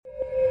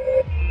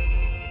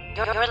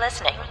You're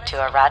listening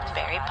to a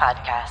Roddenberry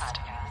podcast.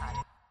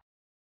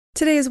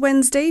 Today is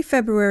Wednesday,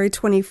 February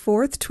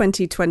 24th,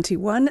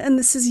 2021, and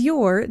this is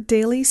your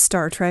daily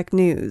Star Trek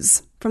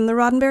news from the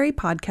Roddenberry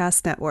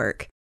Podcast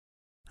Network.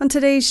 On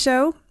today's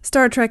show,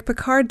 Star Trek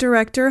Picard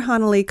director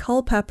Hanali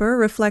Culpepper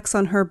reflects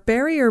on her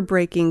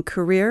barrier-breaking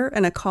career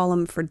in a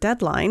column for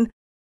Deadline.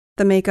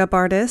 The Makeup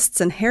Artists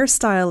and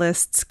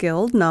Hairstylists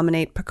Guild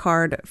nominate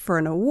Picard for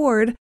an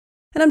award,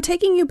 and I'm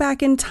taking you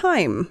back in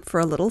time for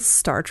a little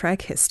Star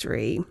Trek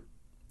history.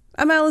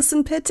 I'm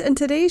Allison Pitt, and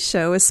today's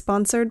show is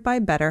sponsored by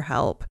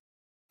BetterHelp.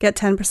 Get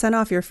 10%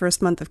 off your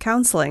first month of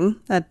counseling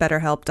at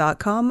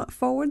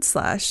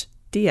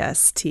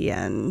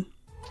betterhelp.com/DSTN.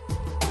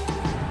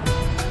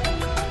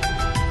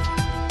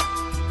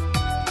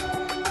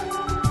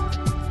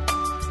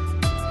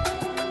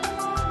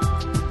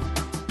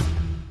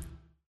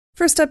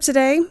 First up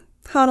today,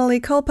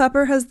 Hanali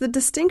Culpepper has the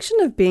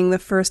distinction of being the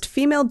first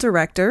female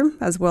director,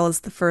 as well as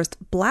the first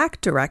Black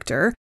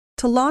director,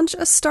 to launch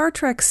a Star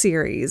Trek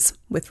series,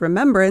 with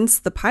Remembrance,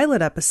 the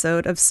pilot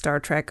episode of Star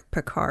Trek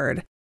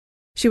Picard.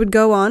 She would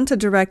go on to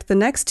direct the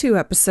next two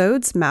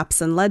episodes, Maps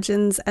and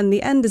Legends and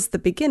The End is the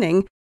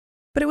Beginning,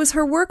 but it was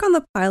her work on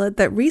the pilot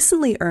that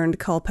recently earned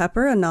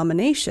Culpepper a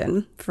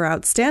nomination for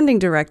Outstanding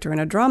Director in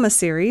a Drama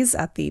Series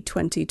at the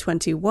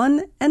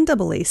 2021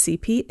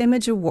 NAACP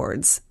Image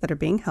Awards that are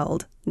being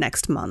held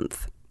next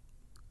month.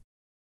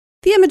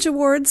 The Image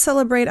Awards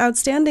celebrate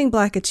outstanding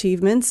Black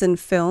achievements in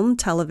film,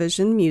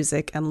 television,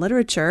 music, and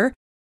literature.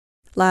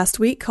 Last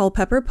week,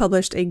 Culpepper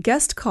published a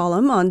guest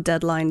column on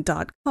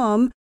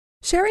Deadline.com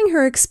sharing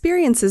her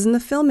experiences in the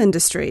film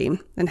industry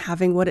and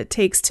having what it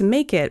takes to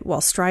make it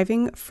while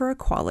striving for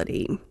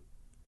equality.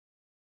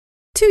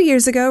 2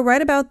 years ago,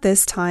 right about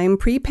this time,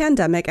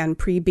 pre-pandemic and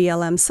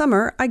pre-BLM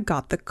summer, I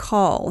got the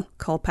call,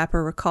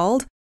 Culpepper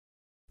recalled.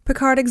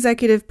 Picard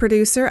executive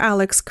producer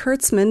Alex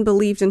Kurtzman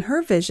believed in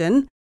her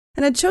vision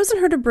and had chosen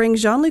her to bring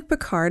Jean-Luc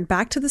Picard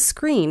back to the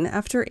screen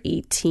after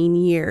 18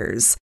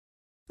 years.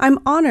 I'm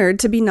honored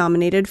to be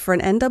nominated for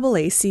an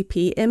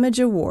NAACP Image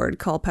Award,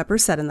 Culpepper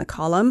said in the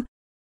column.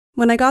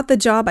 When I got the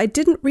job, I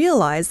didn't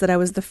realize that I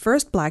was the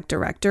first Black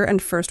director and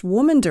first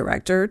woman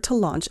director to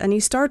launch any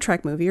Star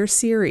Trek movie or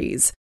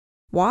series.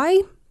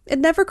 Why? It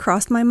never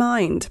crossed my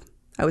mind.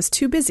 I was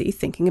too busy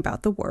thinking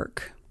about the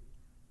work.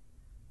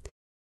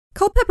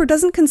 Culpepper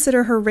doesn't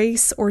consider her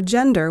race or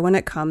gender when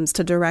it comes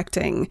to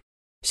directing.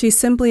 She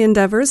simply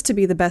endeavors to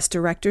be the best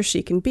director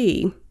she can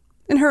be.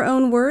 In her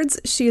own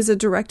words, she is a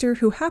director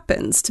who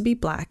happens to be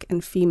Black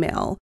and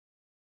female.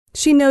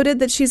 She noted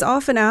that she's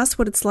often asked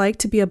what it's like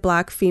to be a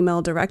Black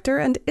female director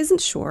and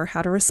isn't sure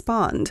how to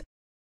respond.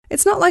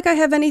 It's not like I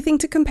have anything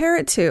to compare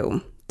it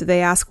to. Do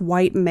they ask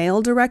white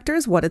male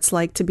directors what it's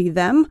like to be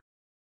them?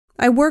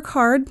 I work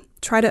hard,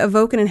 try to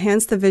evoke and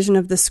enhance the vision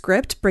of the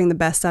script, bring the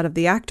best out of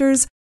the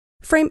actors,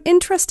 frame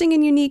interesting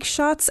and unique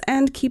shots,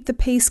 and keep the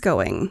pace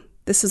going.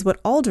 This is what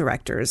all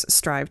directors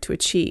strive to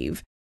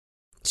achieve.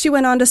 She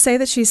went on to say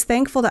that she's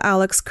thankful to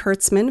Alex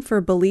Kurtzman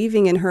for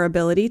believing in her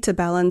ability to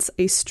balance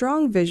a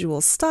strong visual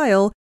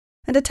style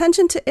and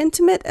attention to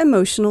intimate,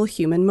 emotional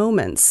human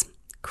moments,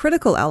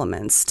 critical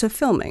elements to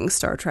filming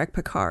Star Trek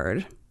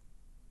Picard.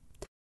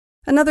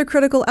 Another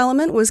critical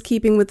element was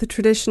keeping with the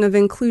tradition of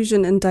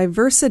inclusion and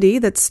diversity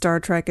that Star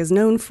Trek is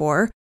known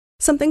for,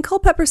 something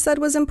Culpepper said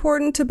was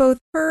important to both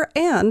her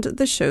and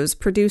the show's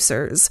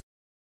producers.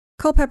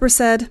 Culpepper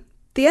said,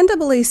 "The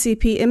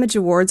NAACP Image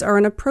Awards are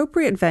an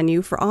appropriate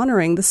venue for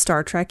honoring the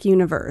Star Trek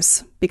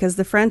universe, because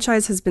the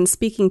franchise has been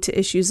speaking to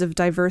issues of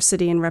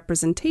diversity and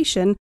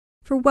representation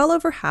for well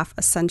over half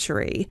a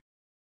century."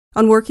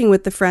 On working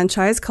with the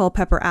franchise,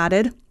 Culpepper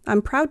added,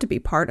 "I'm proud to be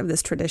part of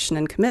this tradition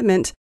and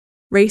commitment.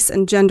 Race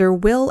and gender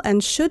will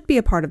and should be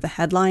a part of the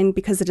headline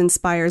because it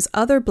inspires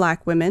other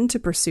Black women to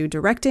pursue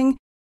directing,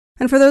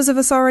 and for those of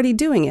us already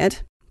doing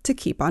it, to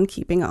keep on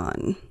keeping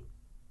on."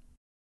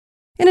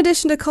 In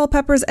addition to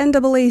Culpepper's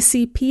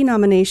NAACP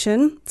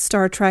nomination,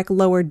 Star Trek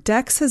Lower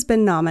Decks has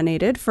been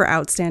nominated for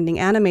Outstanding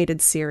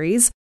Animated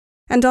Series,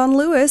 and Don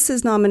Lewis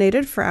is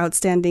nominated for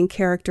Outstanding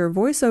Character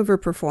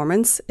Voiceover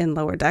Performance in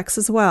Lower Decks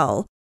as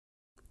well.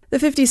 The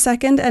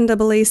 52nd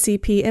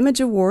NAACP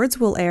Image Awards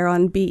will air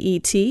on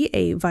BET,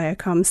 a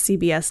Viacom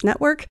CBS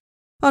network,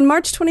 on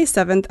March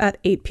 27th at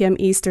 8 p.m.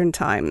 Eastern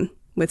Time,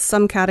 with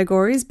some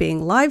categories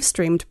being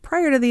live-streamed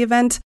prior to the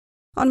event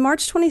on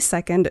March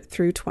 22nd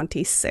through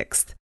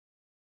 26th.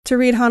 To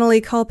read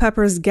Hanali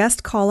Culpepper's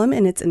guest column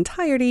in its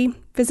entirety,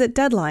 visit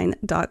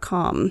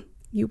Deadline.com.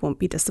 You won't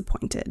be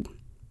disappointed.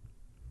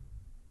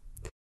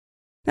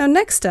 Now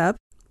next up,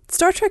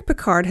 Star Trek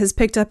Picard has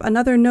picked up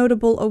another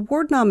notable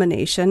award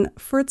nomination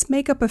for its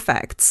makeup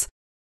effects.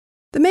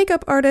 The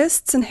Makeup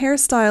Artists and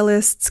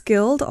Hairstylists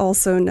Guild,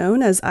 also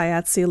known as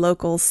IATSE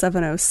Local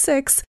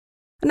 706,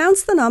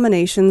 announced the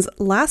nominations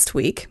last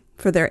week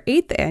for their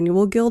 8th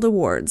annual Guild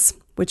Awards,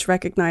 which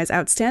recognize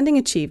outstanding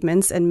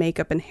achievements in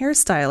makeup and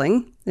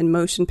hairstyling in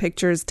motion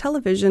pictures,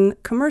 television,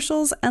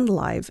 commercials, and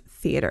live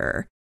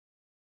theater.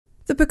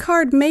 The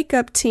Picard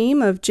makeup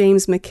team of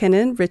James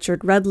McKinnon,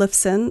 Richard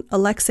Redlifson,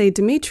 Alexei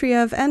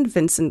Dmitriev, and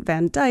Vincent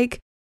van Dyke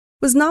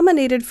was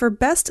nominated for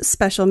Best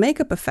Special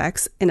Makeup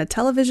Effects in a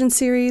television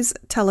series,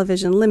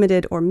 television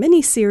limited or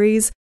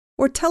miniseries,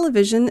 or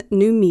television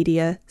new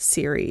media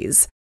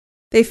series.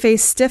 They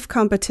faced stiff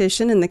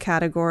competition in the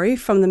category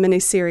from the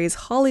miniseries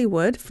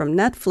Hollywood from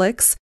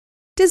Netflix,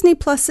 Disney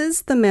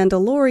Plus's The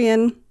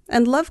Mandalorian,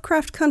 and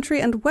Lovecraft Country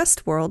and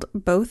Westworld,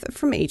 both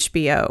from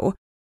HBO.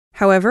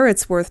 However,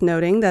 it's worth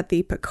noting that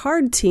the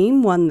Picard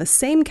team won the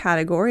same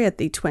category at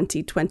the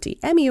 2020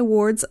 Emmy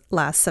Awards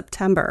last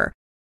September,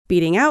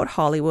 beating out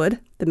Hollywood,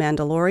 The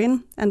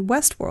Mandalorian, and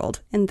Westworld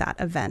in that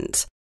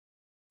event.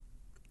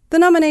 The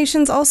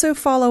nominations also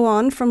follow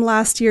on from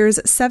last year's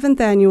 7th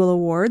Annual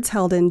Awards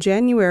held in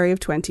January of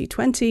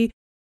 2020,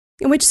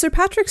 in which Sir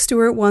Patrick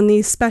Stewart won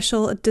the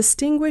special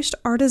Distinguished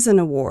Artisan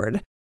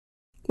Award.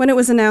 When it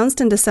was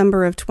announced in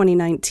December of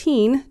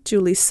 2019,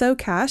 Julie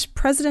Socash,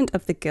 president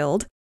of the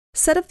Guild,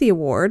 said of the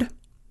award,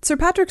 "Sir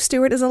Patrick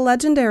Stewart is a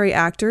legendary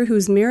actor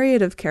whose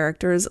myriad of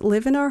characters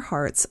live in our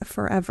hearts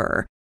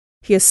forever.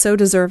 He is so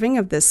deserving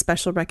of this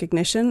special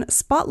recognition,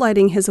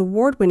 spotlighting his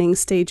award-winning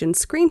stage and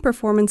screen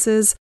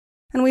performances,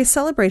 and we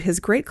celebrate his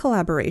great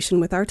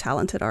collaboration with our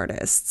talented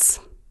artists."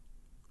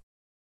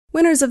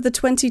 Winners of the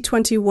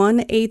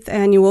 2021 8th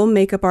Annual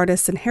Makeup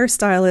Artists and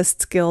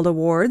Hairstylists Guild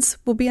Awards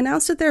will be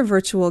announced at their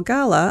virtual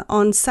gala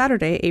on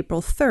Saturday,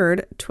 April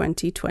 3rd,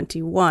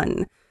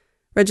 2021.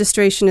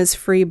 Registration is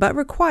free but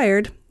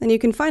required, and you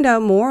can find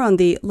out more on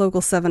the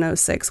Local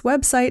 706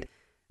 website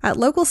at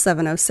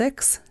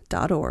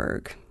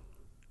local706.org.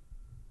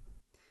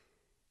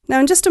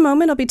 Now, in just a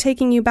moment, I'll be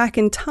taking you back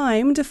in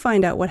time to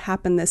find out what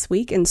happened this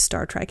week in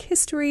Star Trek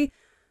history,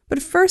 but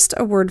first,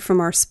 a word from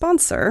our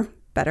sponsor,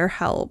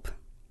 BetterHelp.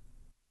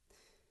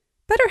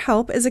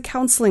 BetterHelp is a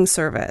counseling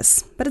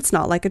service, but it's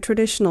not like a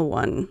traditional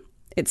one.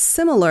 It's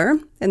similar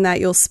in that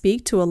you'll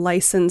speak to a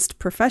licensed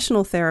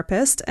professional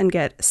therapist and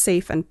get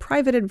safe and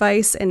private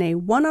advice in a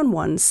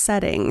one-on-one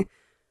setting.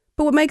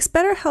 But what makes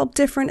BetterHelp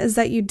different is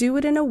that you do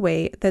it in a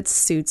way that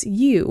suits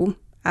you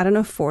at an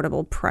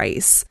affordable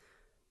price.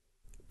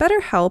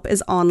 BetterHelp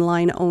is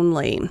online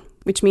only,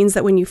 which means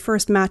that when you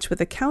first match with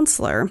a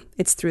counselor,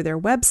 it's through their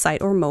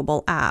website or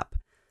mobile app.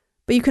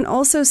 But you can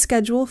also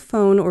schedule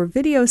phone or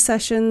video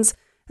sessions,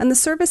 and the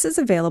service is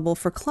available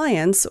for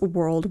clients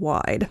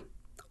worldwide,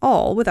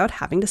 all without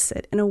having to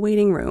sit in a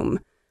waiting room.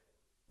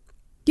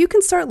 You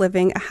can start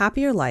living a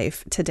happier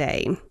life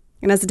today.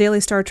 And as a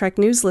Daily Star Trek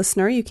News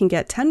listener, you can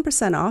get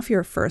 10% off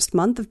your first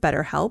month of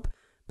BetterHelp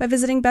by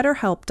visiting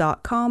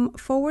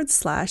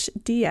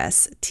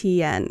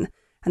betterhelp.com/DSTN.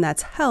 And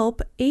that's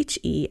help,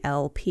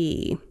 HELP.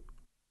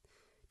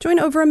 Join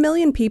over 1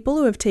 million people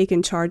who have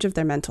taken charge of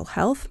their mental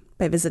health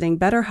by visiting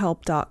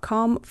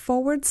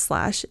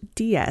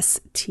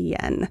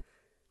betterhelp.com/DSTN.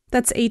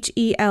 That's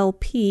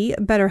HELP,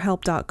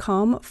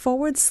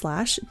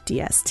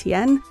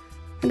 betterhelp.com/DSTN.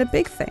 And a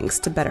big thanks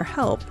to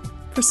BetterHelp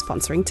for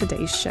sponsoring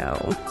today's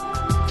show.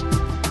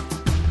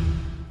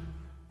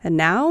 And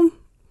now,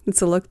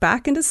 it's a look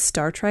back into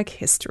Star Trek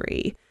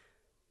history.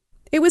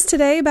 It was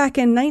today, back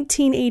in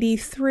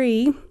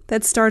 1983,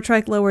 that Star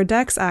Trek Lower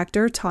Decks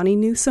actor Tawny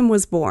Newsome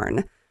was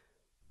born.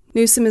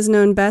 Newsome is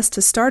known best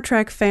to Star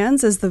Trek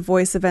fans as the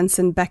voice of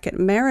Ensign Beckett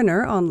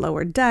Mariner on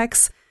Lower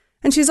Decks,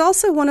 and she's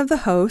also one of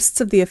the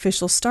hosts of the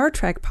official Star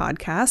Trek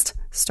podcast,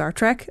 Star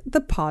Trek: The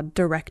Pod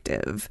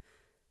Directive.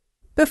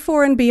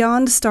 Before and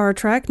beyond Star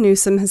Trek,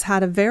 Newsome has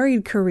had a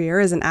varied career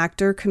as an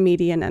actor,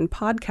 comedian, and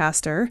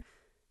podcaster.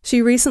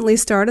 She recently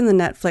starred in the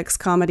Netflix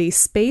comedy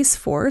Space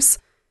Force.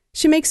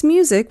 She makes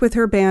music with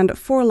her band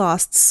Four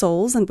Lost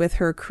Souls and with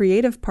her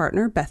creative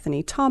partner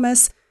Bethany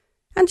Thomas,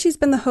 and she's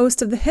been the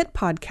host of the hit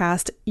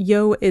podcast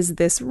Yo, Is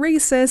This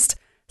Racist?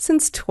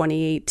 Since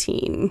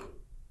 2018.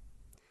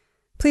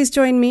 Please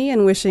join me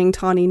in wishing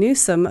Tawny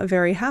Newsome a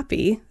very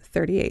happy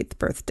 38th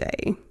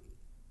birthday.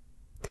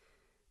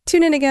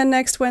 Tune in again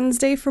next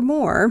Wednesday for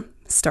more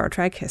Star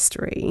Trek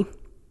history.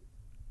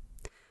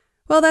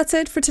 Well, that's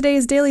it for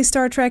today's Daily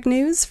Star Trek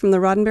News from the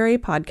Roddenberry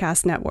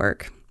Podcast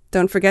Network.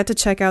 Don't forget to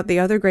check out the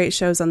other great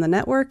shows on the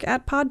network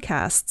at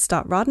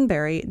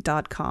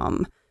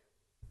podcasts.roddenberry.com.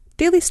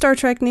 Daily Star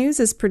Trek News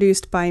is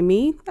produced by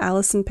me,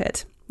 Allison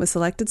Pitt, with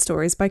selected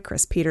stories by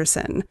Chris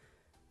Peterson.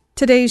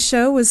 Today's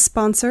show was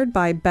sponsored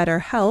by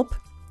BetterHelp.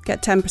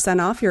 Get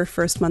 10% off your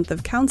first month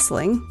of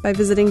counseling by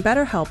visiting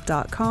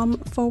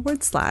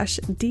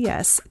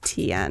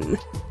betterhelp.com/DSTN.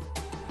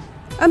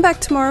 I'm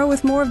back tomorrow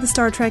with more of the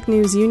Star Trek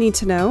news you need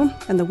to know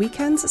and the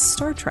weekend's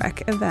Star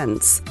Trek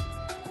events.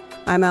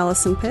 I'm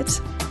Allison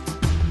Pitt.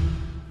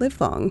 Live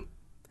long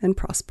and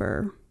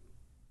prosper.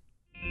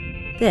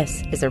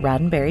 This is a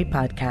Roddenberry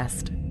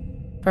podcast.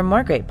 For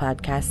more great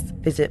podcasts,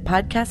 visit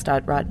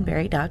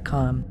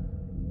podcast.roddenberry.com.